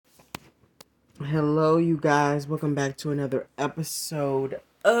Hello, you guys. Welcome back to another episode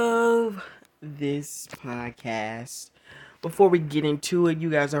of this podcast. Before we get into it, you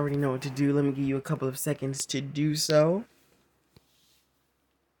guys already know what to do. Let me give you a couple of seconds to do so.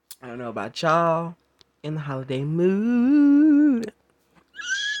 I don't know about y'all. In the holiday mood.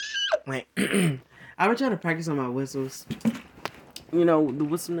 Wait. I've been trying to practice on my whistles. You know, the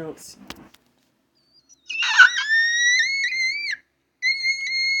whistle notes.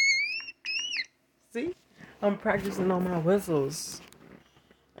 See? I'm practicing on my whistles.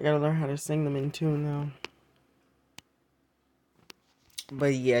 I gotta learn how to sing them in tune though.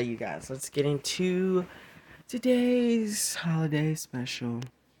 But yeah, you guys, let's get into today's holiday special.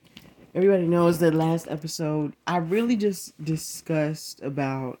 Everybody knows that last episode, I really just discussed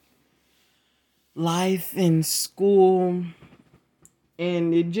about life in school.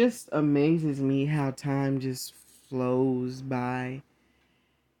 And it just amazes me how time just flows by.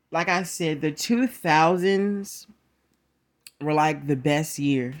 Like I said, the 2000s were like the best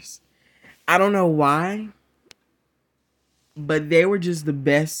years. I don't know why, but they were just the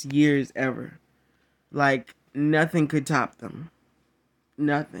best years ever. Like, nothing could top them.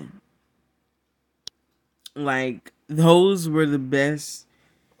 Nothing. Like, those were the best.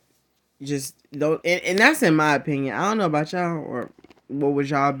 Just those, and that's in my opinion. I don't know about y'all, or what was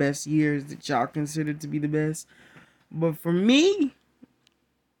y'all best years that y'all considered to be the best. But for me,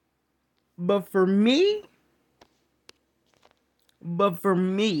 but for me, but for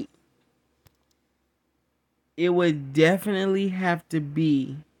me, it would definitely have to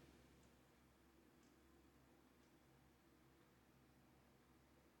be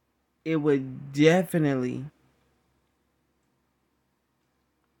it would definitely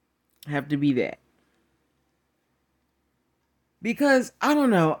have to be that. Because I don't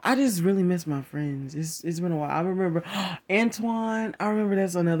know, I just really miss my friends. It's been a while. I remember Antoine. I remember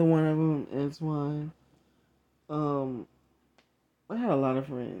that's another one of them. Antoine. Um, I had a lot of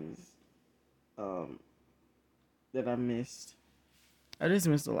friends. Um, that I missed. I just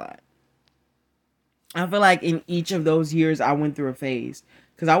missed a lot. I feel like in each of those years, I went through a phase.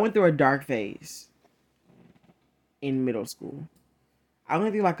 Because I went through a dark phase in middle school. I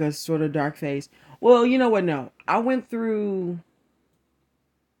went through like a sort of dark phase. Well, you know what? No. I went through.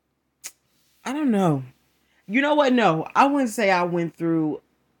 I don't know. You know what? No. I wouldn't say I went through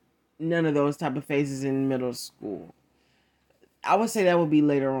none of those type of phases in middle school. I would say that would be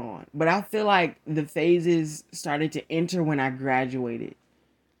later on. But I feel like the phases started to enter when I graduated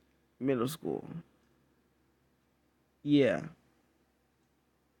middle school. Yeah.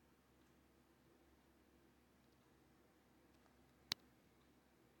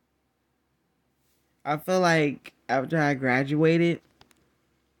 I feel like after I graduated,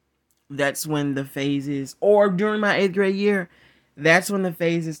 that's when the phases, or during my eighth grade year, that's when the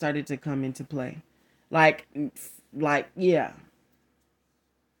phases started to come into play. Like, yeah,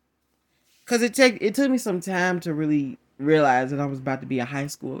 because it took me some time to really realize that I was about to be a high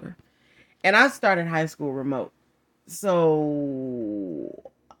schooler, and I started high school remote.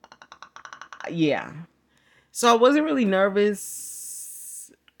 So yeah, so I wasn't really nervous.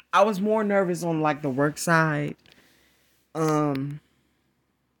 I was more nervous on like the work side. Um,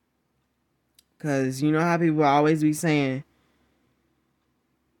 Cause you know how people always be saying,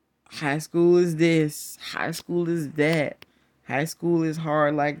 high school is this, high school is that, high school is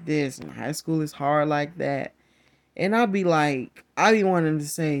hard like this, and high school is hard like that. And I be wanting to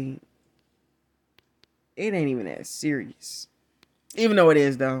say, it ain't even that serious. Even though it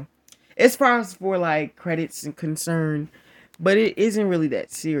is though. As far as for like credits and concern, but it isn't really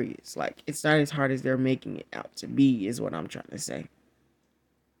that serious. Like, it's not as hard as they're making it out to be, is what I'm trying to say.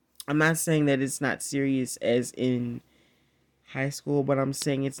 I'm not saying that it's not serious as in high school, but I'm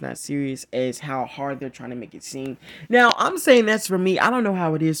saying it's not serious as how hard they're trying to make it seem. Now, I'm saying that's for me. I don't know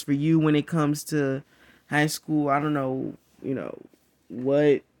how it is for you when it comes to high school. I don't know,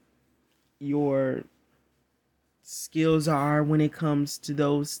 what your skills are when it comes to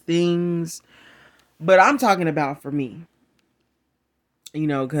those things. But I'm talking about for me,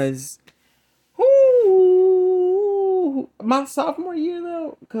 because my sophomore year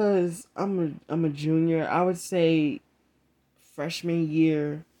though, because I'm a junior. I would say freshman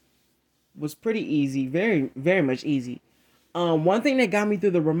year was pretty easy, very very much easy. One thing that got me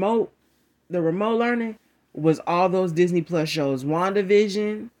through the remote learning was all those Disney Plus shows.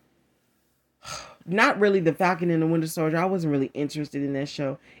 WandaVision, not really the Falcon and the Winter Soldier. I wasn't really interested in that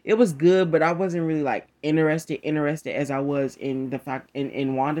show. It was good, but I wasn't really like interested as I was in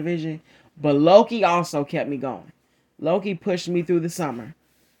in WandaVision. But Loki also kept me going. Loki pushed me through the summer.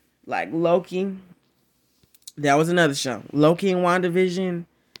 Like Loki, that was another show. Loki and WandaVision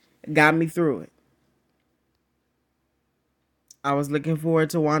got me through it. I was looking forward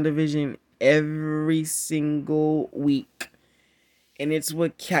to WandaVision every single week. And it's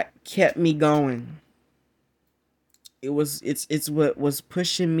what kept me going. It's what was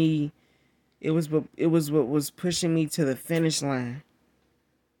pushing me. It was what was pushing me to the finish line.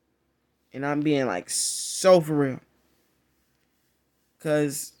 And I'm being like so for real.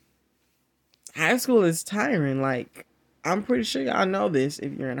 Cause high school is tiring. Like, I'm pretty sure y'all know this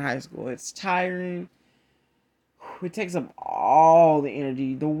if you're in high school. It's tiring. It takes up all the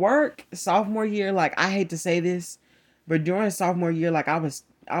energy. The work sophomore year, like, I hate to say this, but during sophomore year, like, I was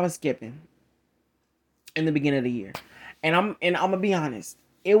skipping in the beginning of the year. And I'm gonna be honest.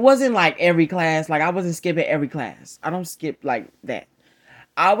 It wasn't like every class. Like, I wasn't skipping every class. I don't skip like that.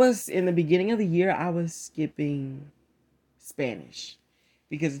 I was in the beginning of the year, I was skipping Spanish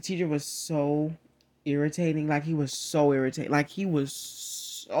because the teacher was so irritating. Like, he was so irritating. Like, he was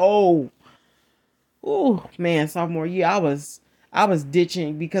so, oh man, sophomore year, I was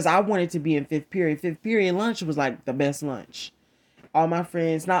ditching because I wanted to be in fifth period. Fifth period lunch was like the best lunch. All my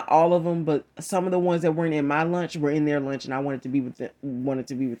friends, not all of them, but some of the ones that weren't in my lunch were in their lunch, and I wanted to be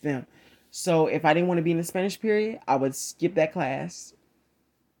with them. So if I didn't want to be in the Spanish period, I would skip that class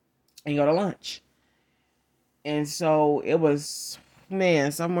and go to lunch. And so it was,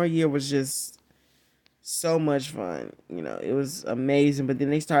 man, sophomore year was just so much fun. It was amazing. But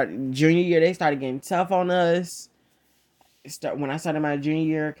then junior year, they started getting tough on us. When I started my junior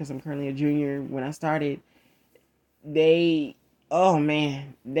year, because I'm currently a junior, when I started, they, oh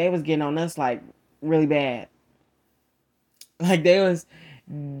man, they was getting on us like really bad. Like, they was,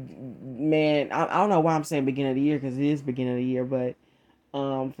 man, I don't know why I'm saying beginning of the year, because it is beginning of the year, but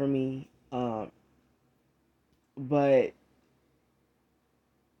for me, but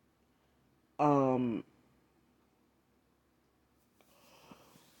um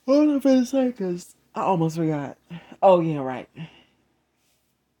what was I going to say? Because I almost forgot. Oh, yeah, right.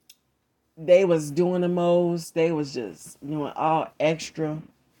 They was doing the most. They was just doing all extra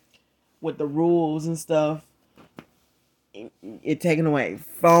with the rules and stuff. It taking away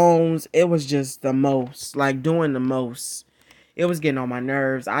phones. It was just the most. Like, doing the most. It was getting on my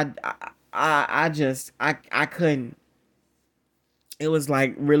nerves. I couldn't. It was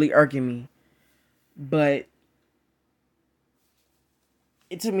like really irking me. But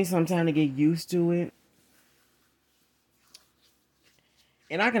it took me some time to get used to it.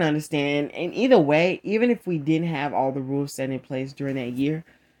 And I can understand. And either way, even if we didn't have all the rules set in place during that year,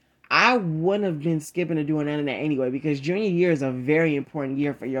 I wouldn't have been skipping or doing none of that anyway, because junior year is a very important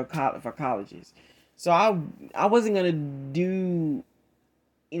year for for colleges. So I wasn't gonna do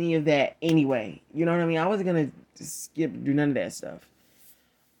any of that anyway. You know what I mean? I wasn't gonna do none of that stuff.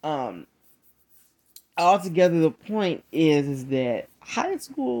 Um, Altogether, the point is that high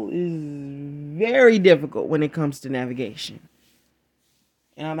school is very difficult when it comes to navigation.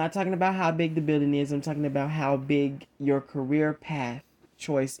 And I'm not talking about how big the building is. I'm talking about how big your career path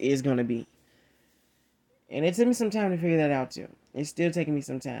choice is going to be. And it took me some time to figure that out too. It's still taking me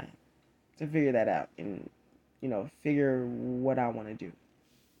some time to figure that out and, figure what I want to do.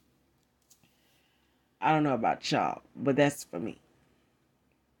 I don't know about y'all, but that's for me.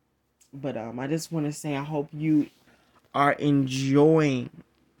 But I just want to say I hope you are enjoying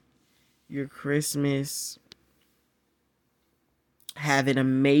your Christmas. Have an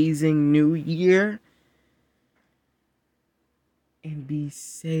amazing new year. And be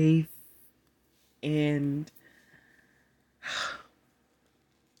safe. And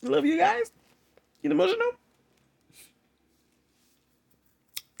love you guys. Get emotional.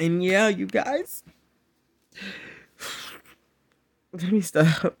 And yeah, you guys. Let me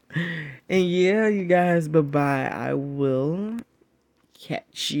stop. And yeah, you guys, bye-bye. I will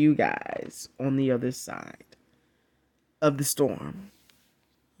catch you guys on the other side of the storm.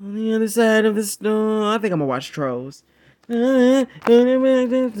 On the other side of the storm. I think I'm gonna watch Trolls.